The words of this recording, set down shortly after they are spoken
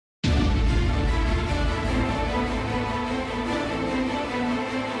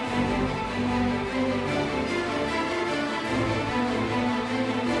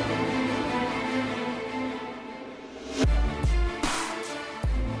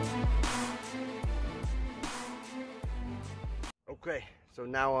Okay, so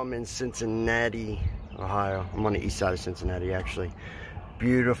now I'm in Cincinnati, Ohio. I'm on the east side of Cincinnati, actually.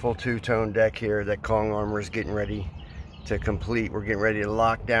 Beautiful two-tone deck here that Kong Armor is getting ready to complete. We're getting ready to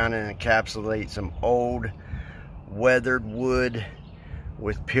lock down and encapsulate some old weathered wood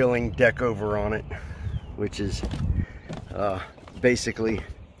with peeling deck-over on it, which is basically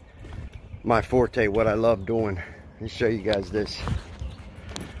my forte, what I love doing. Let me show you guys this.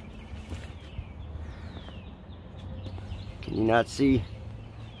 Can you not see?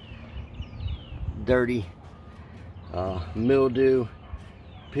 Dirty, mildew,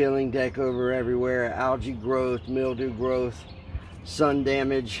 peeling deck over everywhere, algae growth, mildew growth, sun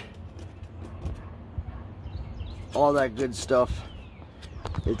damage, all that good stuff.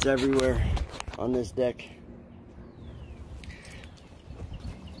 It's everywhere on this deck.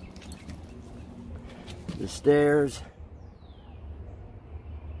 The stairs.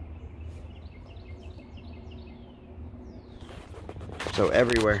 So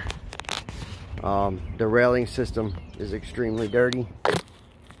everywhere. The railing system is extremely dirty,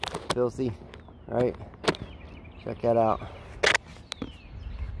 filthy, right? Check that out.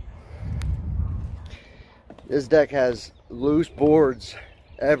 This deck has loose boards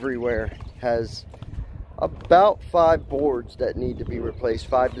everywhere. Has about 5 boards that need to be replaced,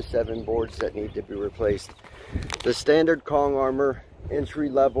 5 to 7 boards that need to be replaced. The standard Kong Armor entry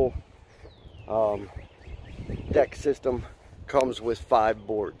level deck system comes with 5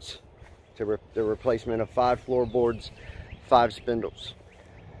 boards. The replacement of 5 floorboards, 5 spindles.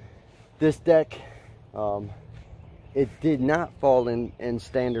 This deck, it did not fall in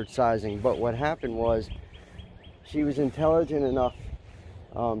standard sizing, but what happened was she was intelligent enough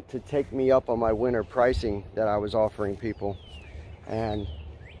to take me up on my winter pricing that I was offering people, and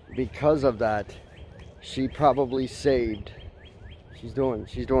because of that, she probably saved. She's doing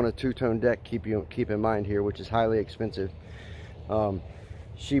a two-tone deck. Keep in mind here, which is highly expensive.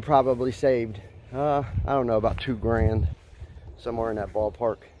 She probably saved, I don't know, about $2 grand, somewhere in that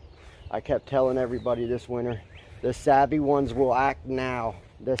ballpark. I kept telling everybody this winter, the savvy ones will act now.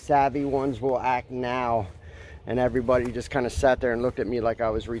 The savvy ones will act now. And everybody just kind of sat there and looked at me like I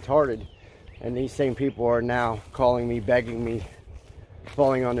was retarded. And these same people are now calling me, begging me,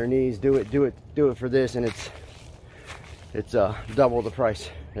 falling on their knees, do it for this. And it's double the price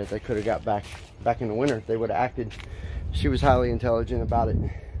that they could have got back in the winter if they would have acted. She was highly intelligent about it.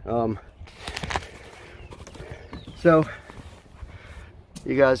 So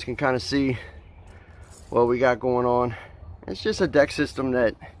you guys can kind of see what we got going on. It's just a deck system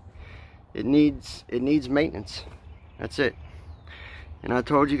that it needs maintenance. That's it. And I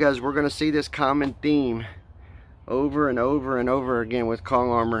told you guys we're going to see this common theme over and over and over again with Kong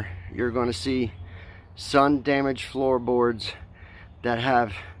Armor. You're going to see sun damaged floorboards that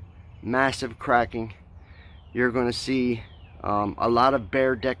have massive cracking. You're going to see a lot of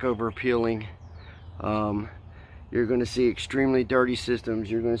bare deck over peeling. You're going to see extremely dirty systems.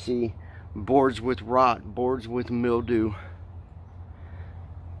 You're going to see boards with rot, boards with mildew.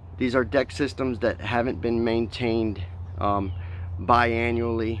 These are deck systems that haven't been maintained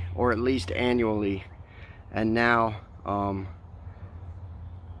biannually or at least annually, and now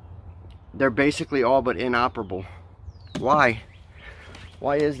they're basically all but inoperable. Why?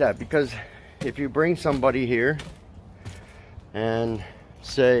 Why is that? Because if you bring somebody here and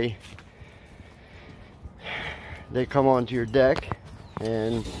say they come onto your deck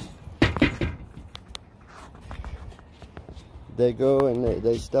and they go and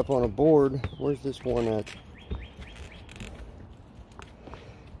they step on a board. Where's this one at?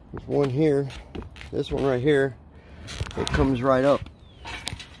 There's one here. This one right here. It comes right up.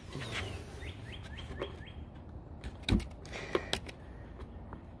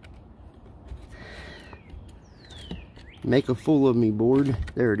 Make a fool of me, board.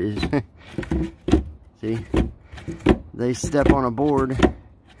 There it is. See? They step on a board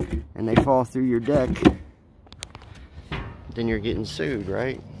and they fall through your deck. Then you're getting sued,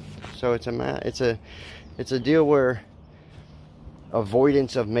 right? So it's a deal where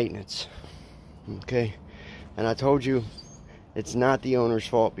avoidance of maintenance. Okay? And I told you it's not the owner's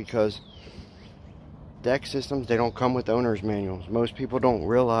fault, because deck systems, they don't come with owner's manuals. Most people don't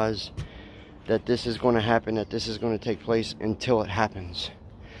realize that this is going to happen, that this is going to take place until it happens.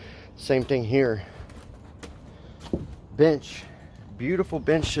 Same thing here. Bench, beautiful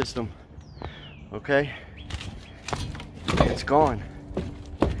bench system. Okay, it's gone.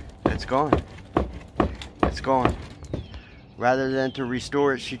 It's gone. It's gone. Rather than to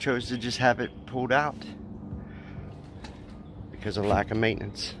restore it, she chose to just have it pulled out because of lack of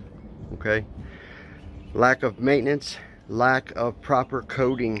maintenance. Okay, lack of maintenance, lack of proper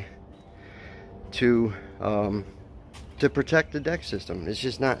coating to to protect the deck system. It's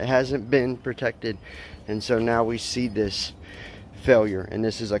just not, it hasn't been protected, and so now we see this failure, and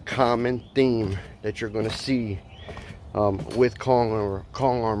this is a common theme that you're going to see with Kong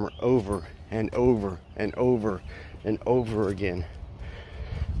Armor over and over and over and over again.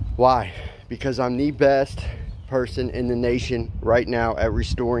 Why? Because I'm the best person in the nation right now at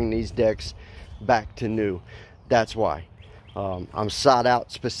restoring these decks back to new. That's why. I'm sought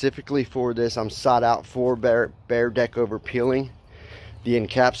out specifically for this. I'm sought out for Behr Deck-over peeling, the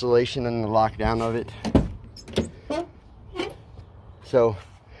encapsulation and the lockdown of it. So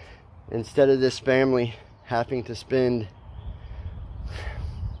instead of this family having to spend,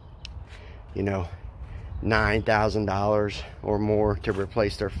 you know, $9,000 or more to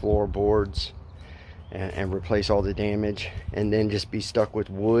replace their floorboards and replace all the damage, and then just be stuck with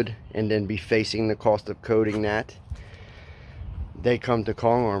wood and then be facing the cost of coating that, they come to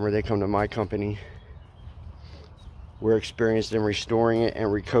Kong Armor, they come to my company. We're experienced in restoring it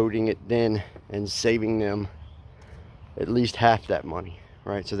and recoating it then, and saving them at least half that money,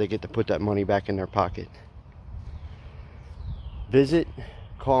 right? So they get to put that money back in their pocket. Visit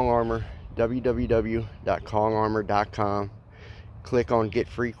Kong Armor, www.kongarmor.com. Click on Get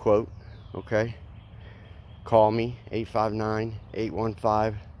Free Quote, okay? Call me,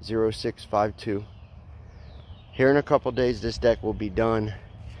 859-815-0652. Here in a couple days, this deck will be done.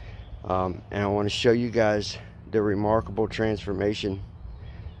 And I want to show you guys the remarkable transformation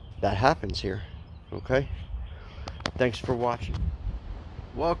that happens here, okay? Thanks for watching.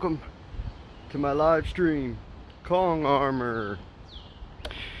 Welcome to my live stream, Kong Armor.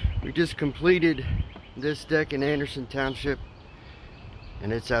 We just completed this deck in Anderson Township,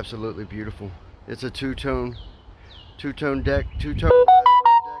 and it's absolutely beautiful. It's a two-tone deck, two-tone deck.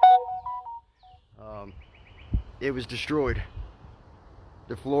 It was destroyed.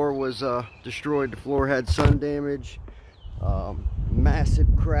 The floor was destroyed. The floor had sun damage, massive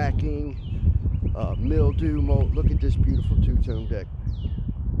cracking, mildew, mold. Look at this beautiful two-tone deck.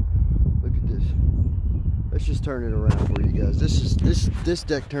 Look at this. Let's just turn it around for you guys. This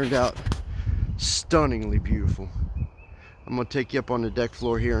deck turned out stunningly beautiful. I'm gonna take you up on the deck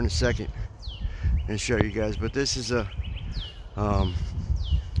floor here in a second and show you guys. But this is a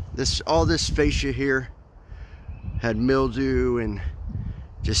all this fascia here had mildew and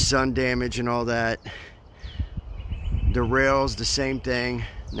just sun damage and all that. The rails, the same thing.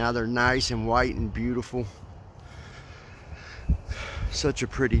 Now they're nice and white and beautiful. Such a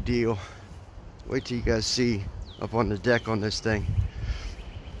pretty deal. Wait till you guys see up on the deck on this thing.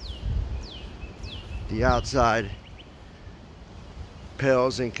 The outside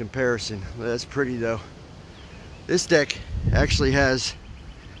pales in comparison. That's pretty though. This deck actually has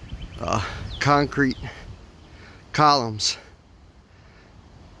concrete columns.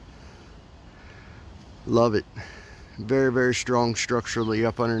 Love it. Very, very strong structurally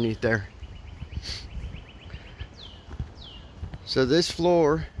up underneath there. So this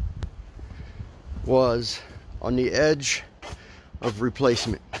floor was on the edge of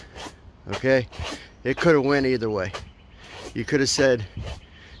replacement, okay? It could have went either way. You could have said,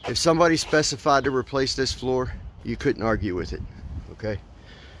 if somebody specified to replace this floor, you couldn't argue with it, okay?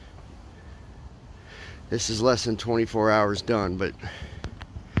 This is less than 24 hours done, but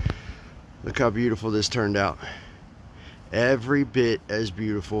look how beautiful this turned out. Every bit as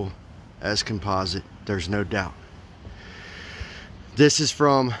beautiful as composite, there's no doubt. This is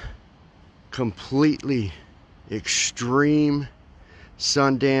from completely extreme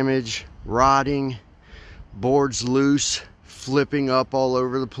sun damage, rotting, boards loose, flipping up all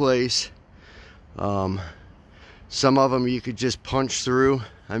over the place. Some of them you could just punch through.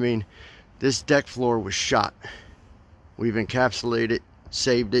 I mean, this deck floor was shot. We've encapsulated it,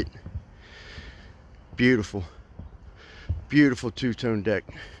 saved it. Beautiful. Beautiful two-tone deck.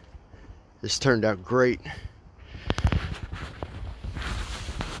 This turned out great.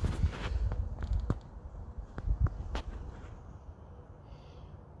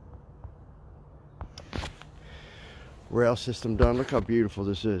 Rail system done. Look how beautiful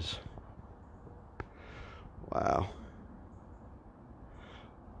this is. Wow.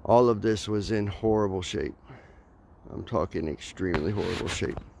 All of this was in horrible shape. I'm talking extremely horrible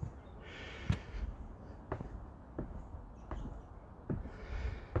shape.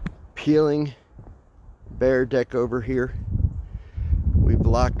 Peeling Behr Deck-over here. We've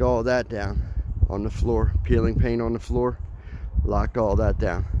locked all that down on the floor. Peeling paint on the floor. Locked all that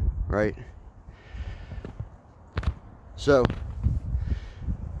down, right? So,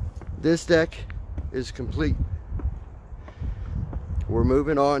 this deck is complete. We're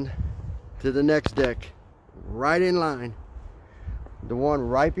moving on to the next deck, right in line. The one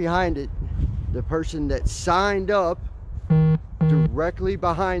right behind it, the person that signed up directly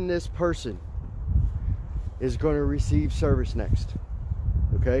behind this person is going to receive service next.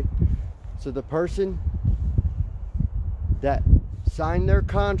 Okay, so the person that signed their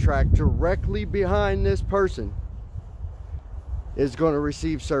contract directly behind this person is going to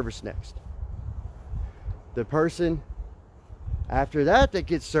receive service next. The person after that that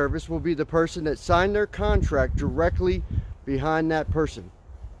gets service will be the person that signed their contract directly behind that person.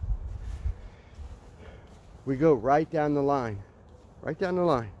 We go right down the line,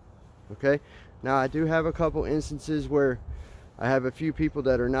 okay? Now I do have a couple instances where I have a few people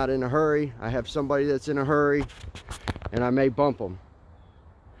that are not in a hurry. I have somebody that's in a hurry and I may bump them,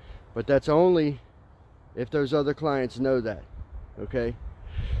 but that's only if those other clients know that. Okay,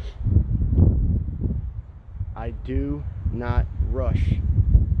 I do not rush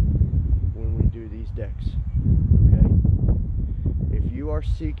when we do these decks. Okay, if you are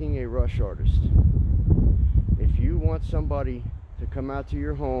seeking a rush artist, if you want somebody to come out to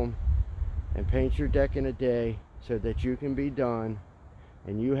your home and paint your deck in a day so that you can be done,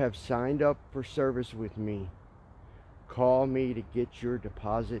 and you have signed up for service with me, call me to get your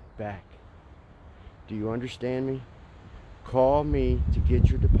deposit back. Do you understand me? Call me to get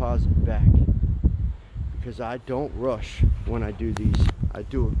your deposit back, because I don't rush when I do these. I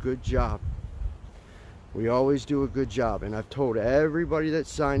do a good job. We always do a good job, and I've told everybody that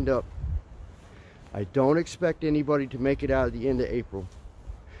signed up, I don't expect anybody to make it out at the end of April.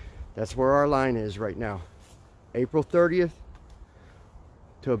 That's where our line is right now. April 30th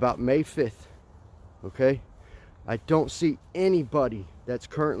to about May 5th. Okay? I don't see anybody that's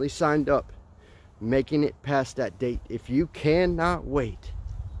currently signed up making it past that date. If you cannot wait,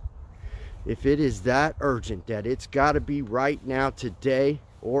 if it is that urgent that it's got to be right now, today,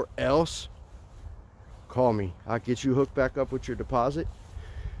 or else, call me. I'll get you hooked back up with your deposit.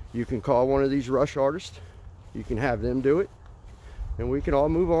 You can call one of these rush artists. You can have them do it, and we can all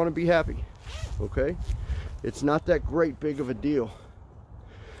move on and be happy. Okay? It's not that great big of a deal.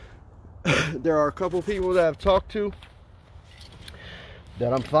 There are a couple people that I've talked to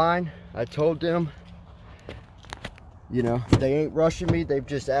that I'm fine. I told them, you know, they ain't rushing me. They've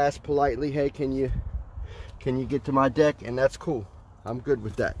just asked politely, hey, can you get to my deck? And that's cool. I'm good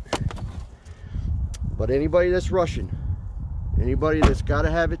with that. But anybody that's rushing, anybody that's got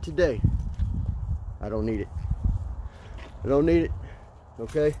to have it today, I don't need it. I don't need it.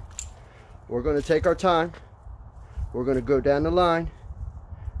 Okay? We're going to take our time. We're going to go down the line.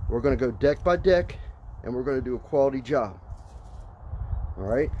 We're going to go deck by deck, and we're going to do a quality job. All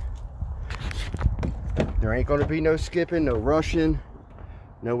right? There ain't going to be no skipping, no rushing.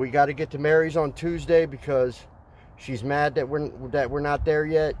 No, we got to get to Mary's on Tuesday because she's mad that we're not there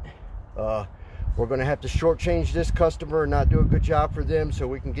yet. We're going to have to shortchange this customer and not do a good job for them so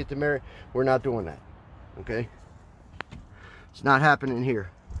we can get to Mary. We're not doing that. Okay? It's not happening here.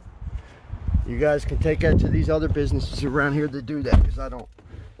 You guys can take that to these other businesses around here that do that, because I don't.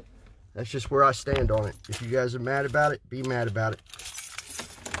 That's just where I stand on it. If you guys are mad about it, be mad about it.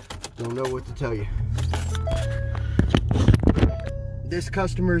 Don't know what to tell you. This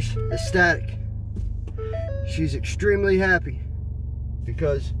customer's ecstatic. She's extremely happy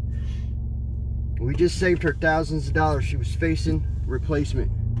because we just saved her thousands of dollars. She was facing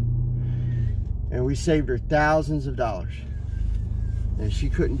replacement, and we saved her thousands of dollars, and she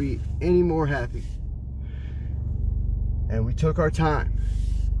couldn't be any more happy. And we took our time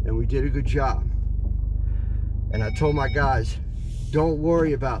and we did a good job. And I told my guys, don't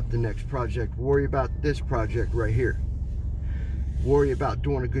worry about the next project, worry about this project right here. Worry about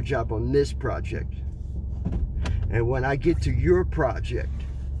doing a good job on this project. And when I get to your project,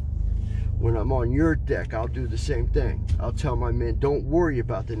 when I'm on your deck, I'll do the same thing. I'll tell my men, don't worry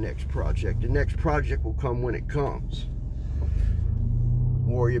about the next project. The next project will come when it comes.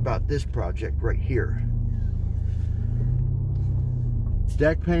 Worry about this project right here.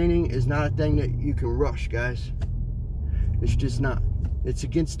 Deck painting is not a thing that you can rush, guys. It's just not. It's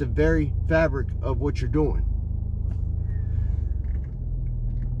against the very fabric of what you're doing.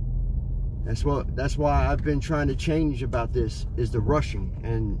 That's why I've been trying to change about this, is the rushing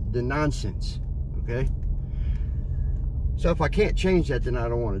and the nonsense. Okay? So if I can't change that, then I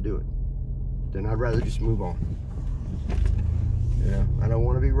don't want to do it. Then I'd rather just move on. Yeah, I don't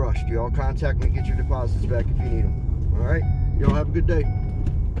want to be rushed. You all contact me, get your deposits back if you need them. All right? You all have a good day.